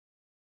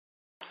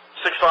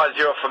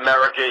650 for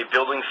America, a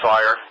building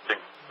fire, the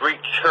Greek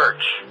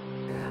church.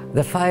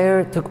 The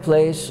fire took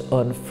place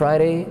on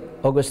Friday,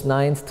 August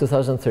 9th,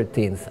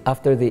 2013,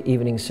 after the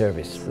evening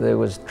service. There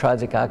was a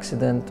tragic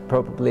accident,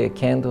 probably a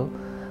candle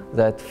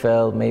that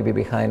fell maybe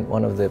behind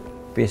one of the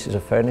pieces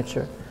of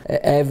furniture.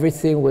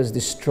 Everything was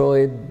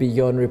destroyed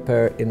beyond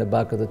repair in the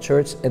back of the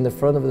church. In the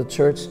front of the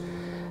church,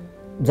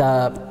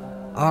 the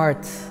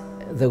art,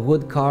 the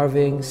wood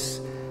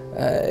carvings,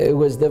 it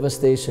was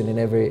devastation in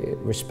every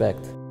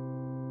respect.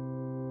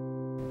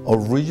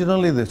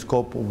 Originally, the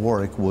scope of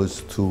work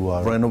was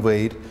to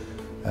renovate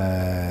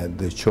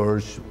the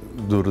church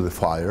due to the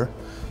fire,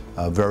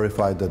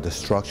 verify that the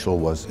structure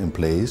was in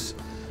place,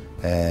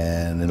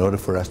 and in order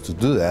for us to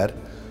do that,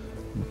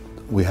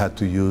 we had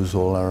to use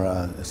all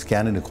our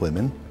scanning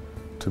equipment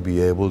to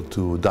be able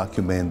to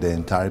document the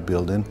entire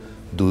building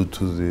due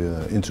to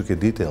the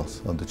intricate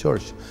details of the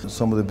church.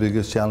 Some of the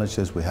biggest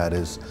challenges we had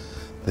is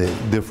the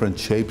different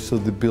shapes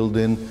of the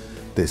building,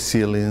 the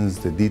ceilings,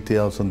 the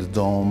details on the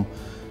dome.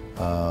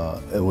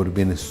 It would have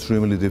been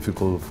extremely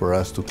difficult for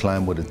us to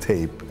climb with a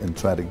tape and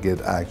try to get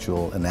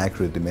actual and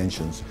accurate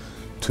dimensions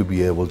to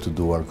be able to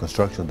do our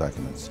construction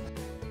documents.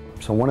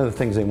 So one of the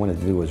things they wanted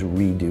to do was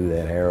redo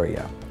that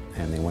area,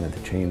 and they wanted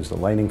to change the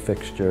lighting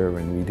fixture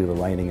and redo the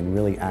lighting and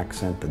really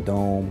accent the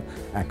dome,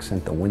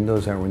 accent the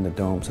windows that were in the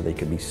dome so they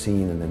could be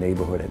seen in the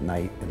neighborhood at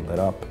night and lit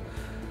up.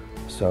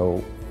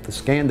 So the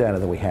scan data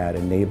that we had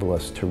enabled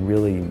us to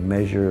really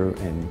measure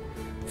and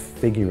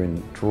figure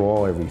and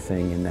draw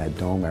everything in that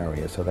dome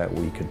area so that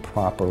we could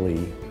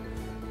properly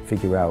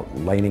figure out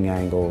lighting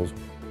angles.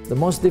 The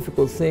most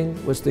difficult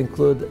thing was to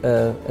include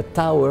a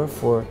tower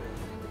for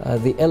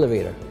the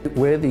elevator.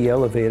 Where the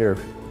elevator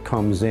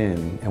comes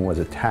in and was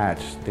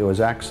attached, there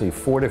was actually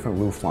 4 different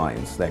roof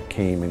lines that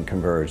came and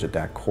converged at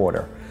that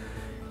quarter.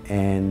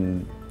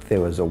 And there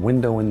was a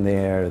window in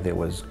there, there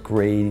was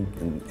grade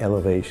and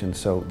elevation,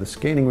 so the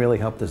scanning really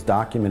helped us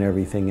document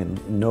everything and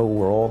know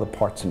where all the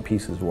parts and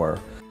pieces were.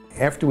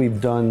 After we've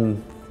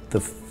done the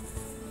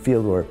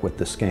field work with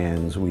the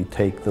scans, we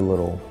take the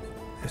little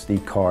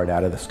SD card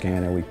out of the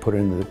scanner, we put it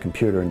into the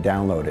computer and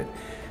download it.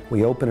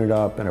 We open it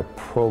up in a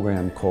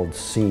program called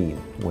Scene,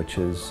 which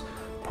is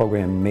a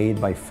program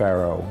made by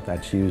FARO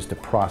that's used to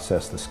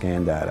process the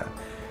scan data.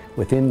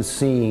 Within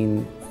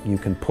Scene, you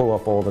can pull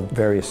up all the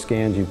various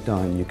scans you've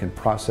done, you can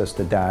process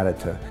the data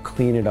to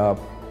clean it up,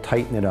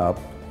 tighten it up,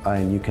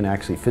 and you can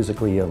actually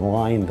physically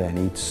align then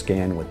each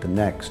scan with the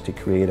next to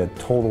create a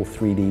total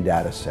 3D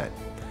data set.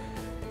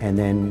 And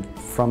then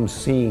from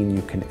Scene,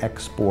 you can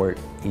export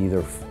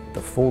either the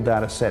full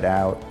data set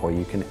out, or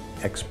you can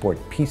export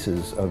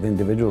pieces of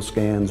individual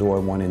scans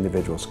or one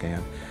individual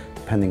scan,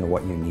 depending on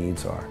what your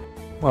needs are.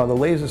 Well, the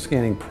laser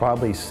scanning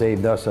probably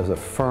saved us as a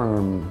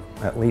firm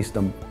at least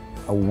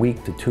a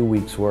week to 2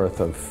 weeks worth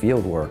of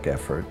field work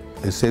effort.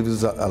 It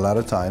saves us a lot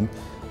of time,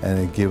 and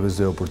it gave us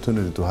the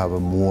opportunity to have a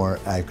more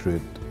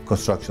accurate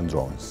construction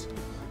drawings.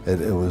 It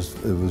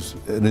was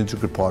an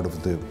intricate part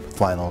of the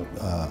final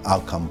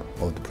outcome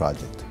of the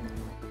project.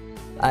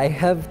 I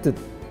have to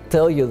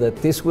tell you that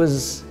this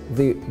was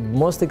the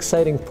most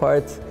exciting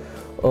part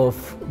of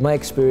my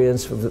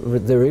experience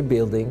with the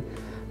rebuilding,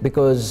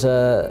 because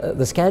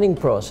the scanning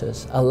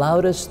process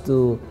allowed us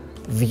to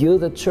view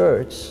the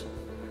church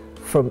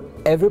from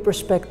every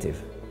perspective.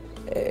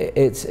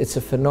 It's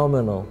a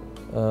phenomenal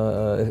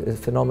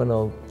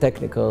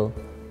technical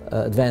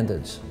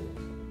advantage.